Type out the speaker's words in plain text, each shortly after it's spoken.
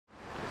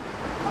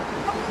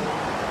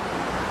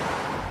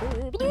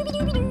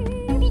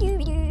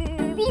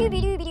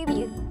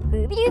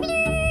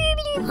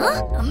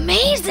Huh?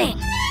 Amazing!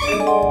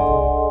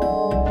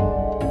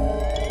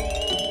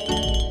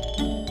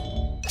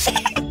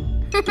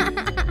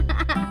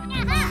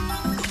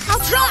 I'll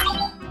try!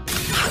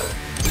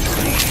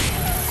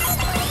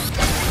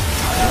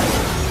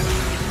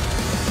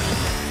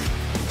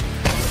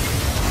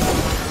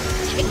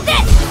 Take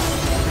this!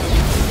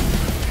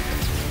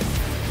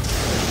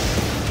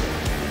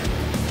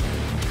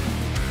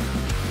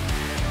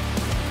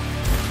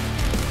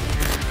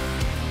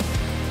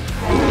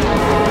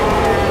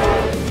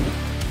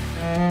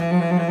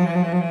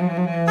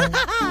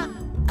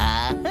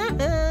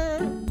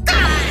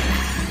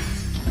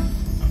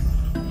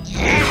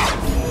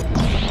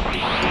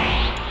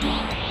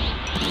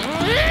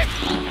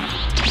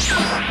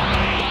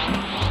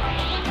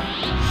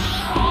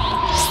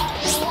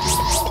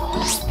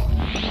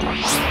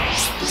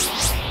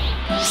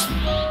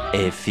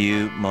 A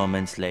few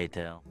moments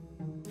later.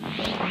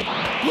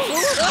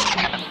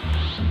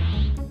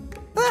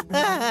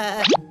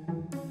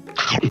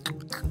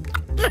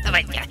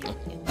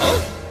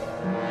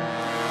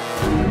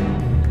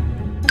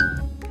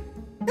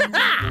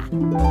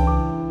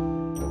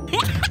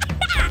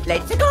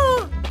 Let's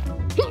go!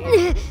 Take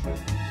this!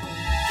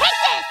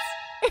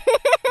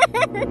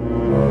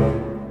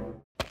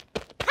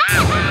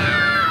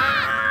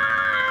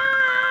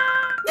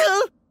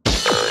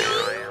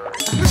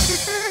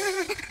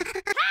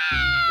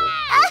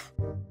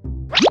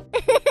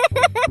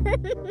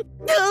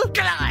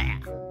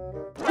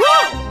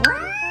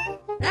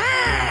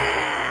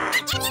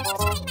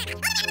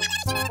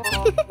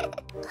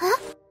 Huh?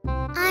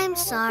 I'm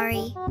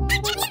sorry.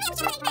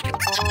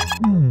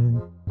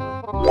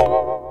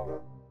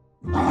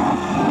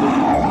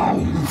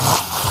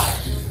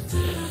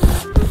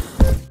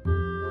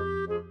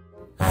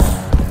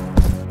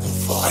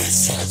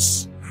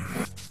 Voices.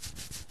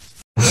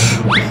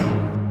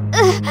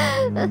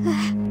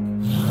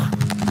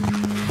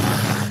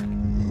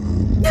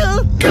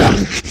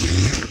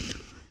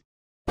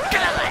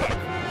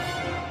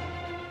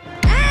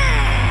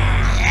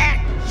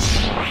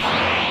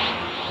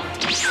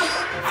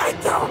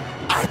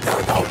 I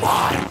don't know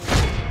why.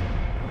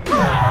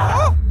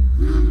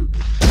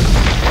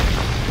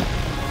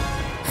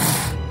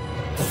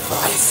 The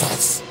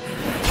voices.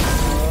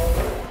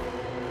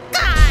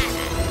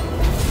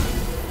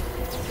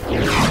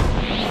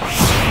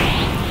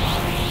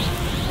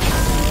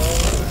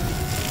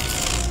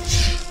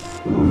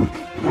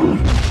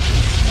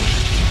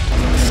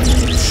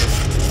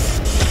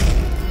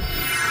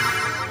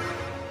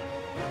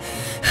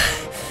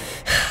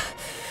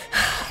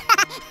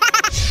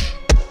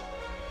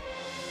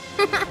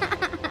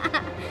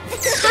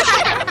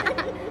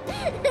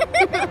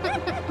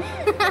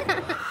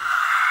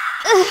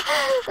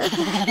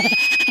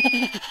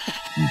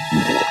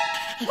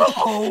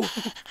 Uh-oh.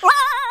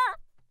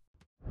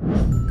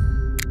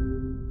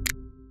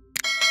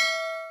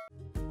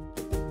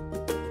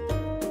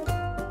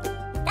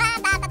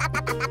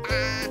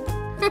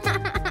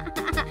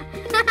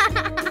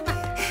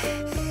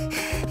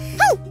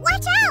 Oh,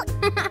 watch out!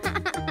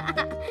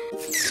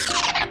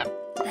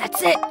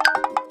 That's it.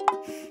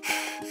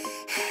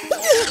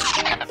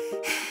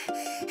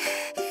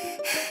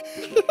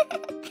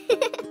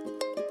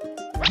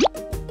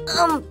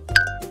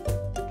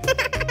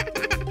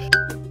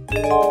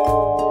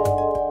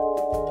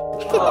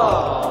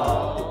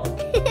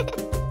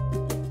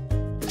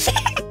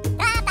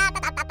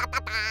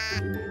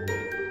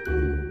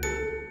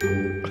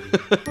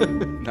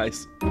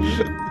 Nice.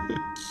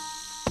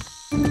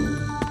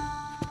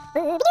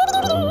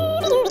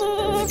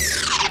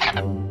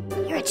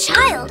 You're a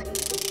child.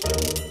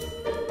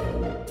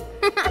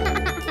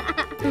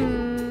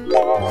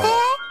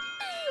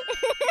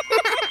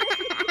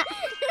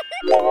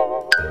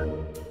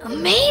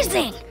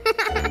 Amazing!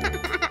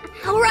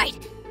 All right.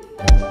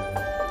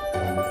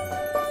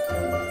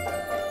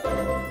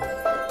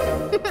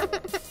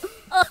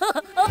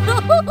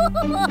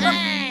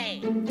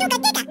 Hey!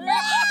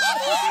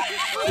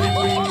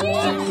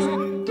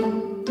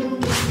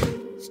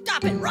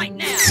 Stop it right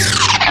now!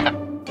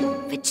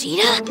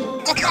 Vegeta?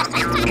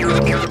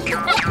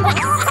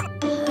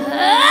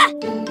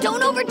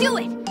 Don't overdo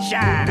it.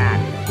 Shut up!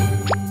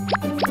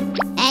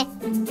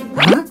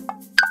 Huh?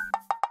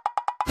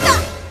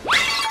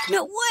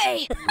 No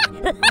way!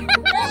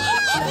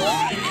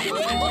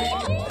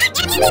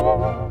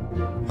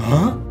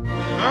 Huh?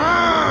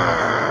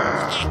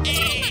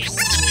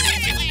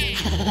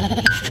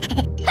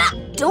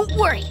 Don't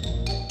worry.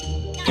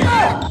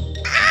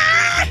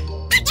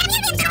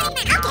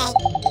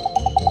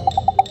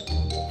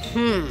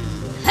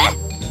 Huh?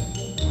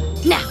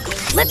 Now,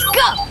 let's go!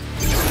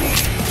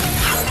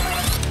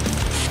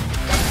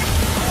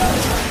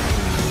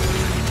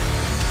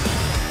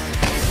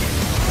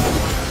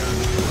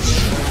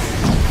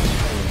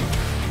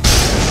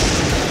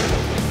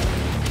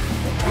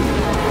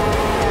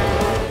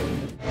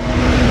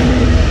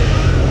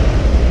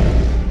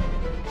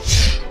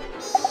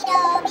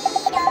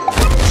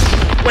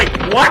 Wait,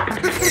 what?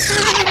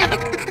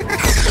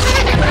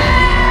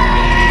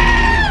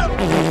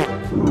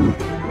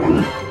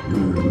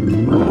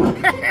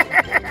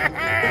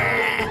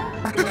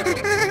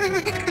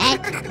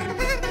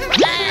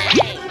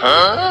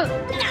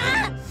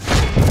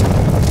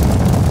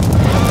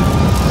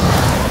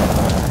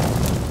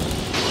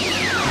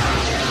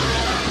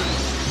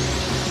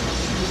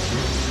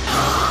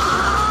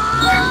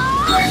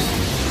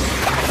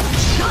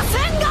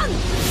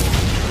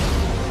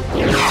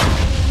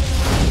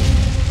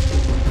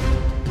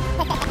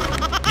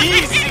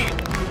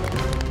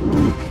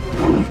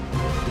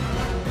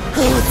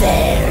 Who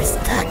there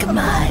stuck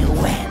my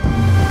web?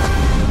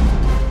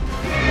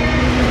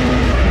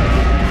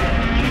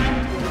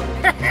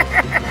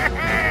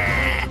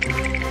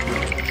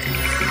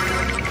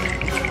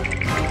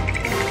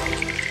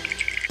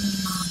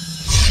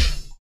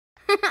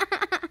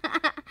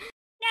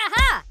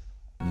 Aha!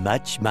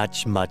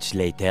 Much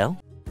later.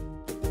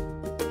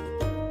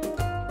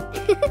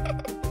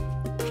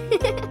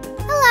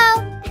 Hello.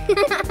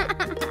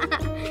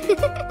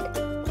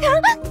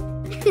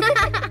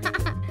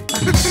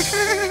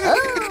 Oh,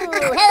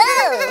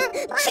 hello.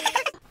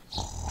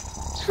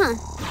 Huh.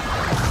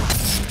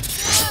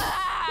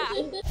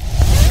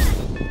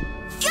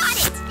 Got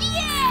it!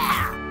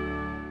 Yeah!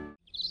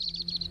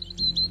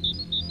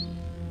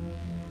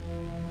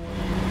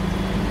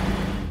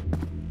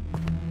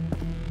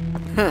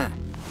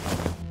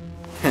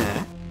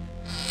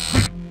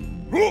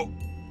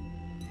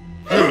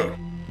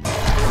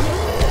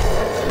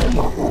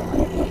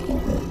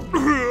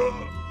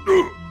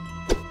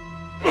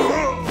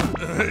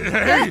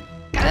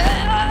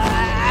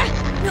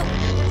 No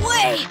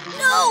way!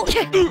 No!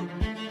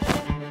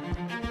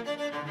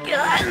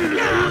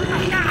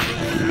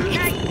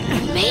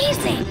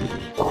 Amazing!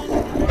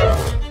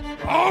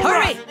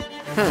 Hurry!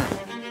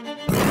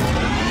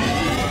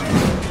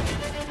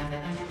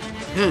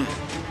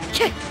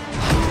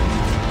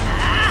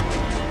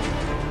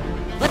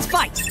 Let's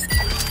fight!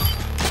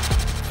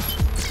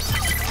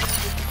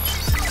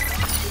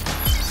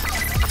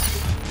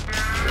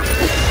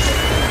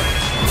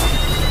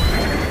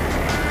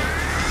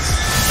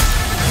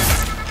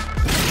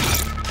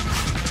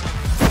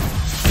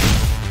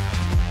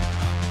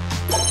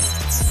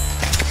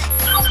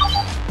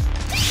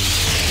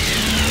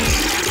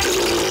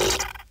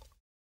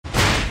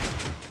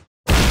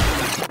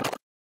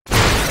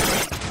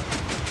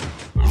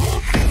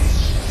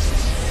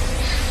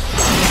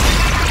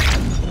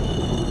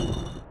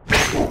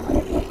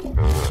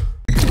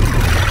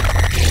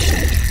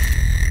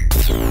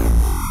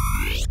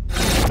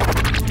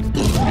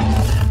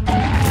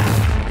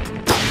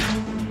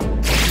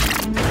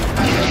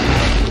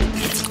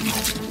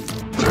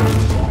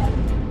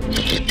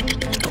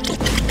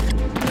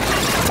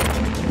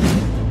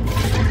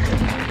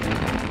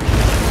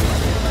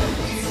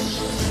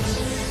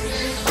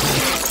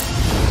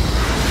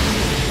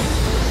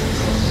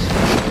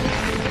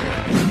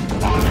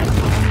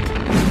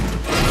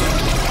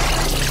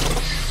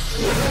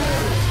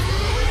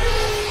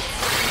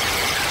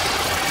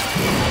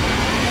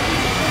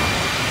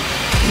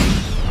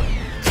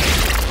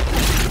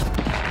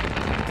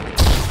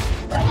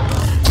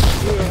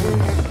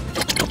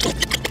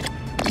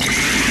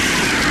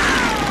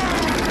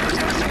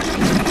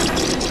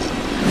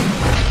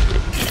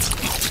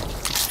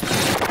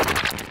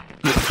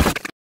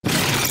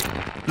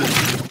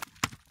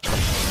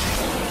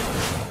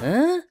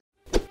 Huh?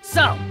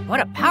 So, what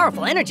a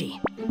powerful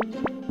energy.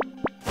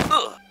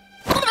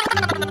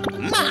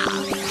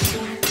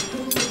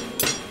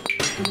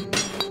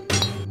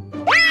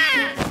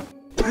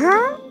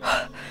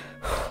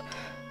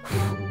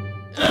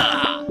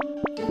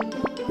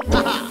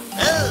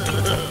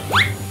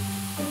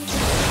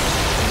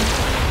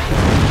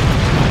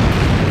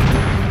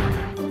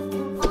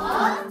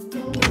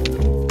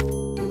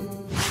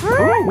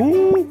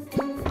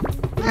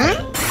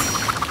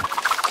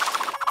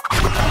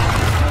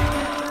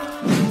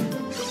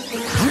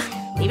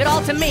 Leave it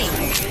all to me.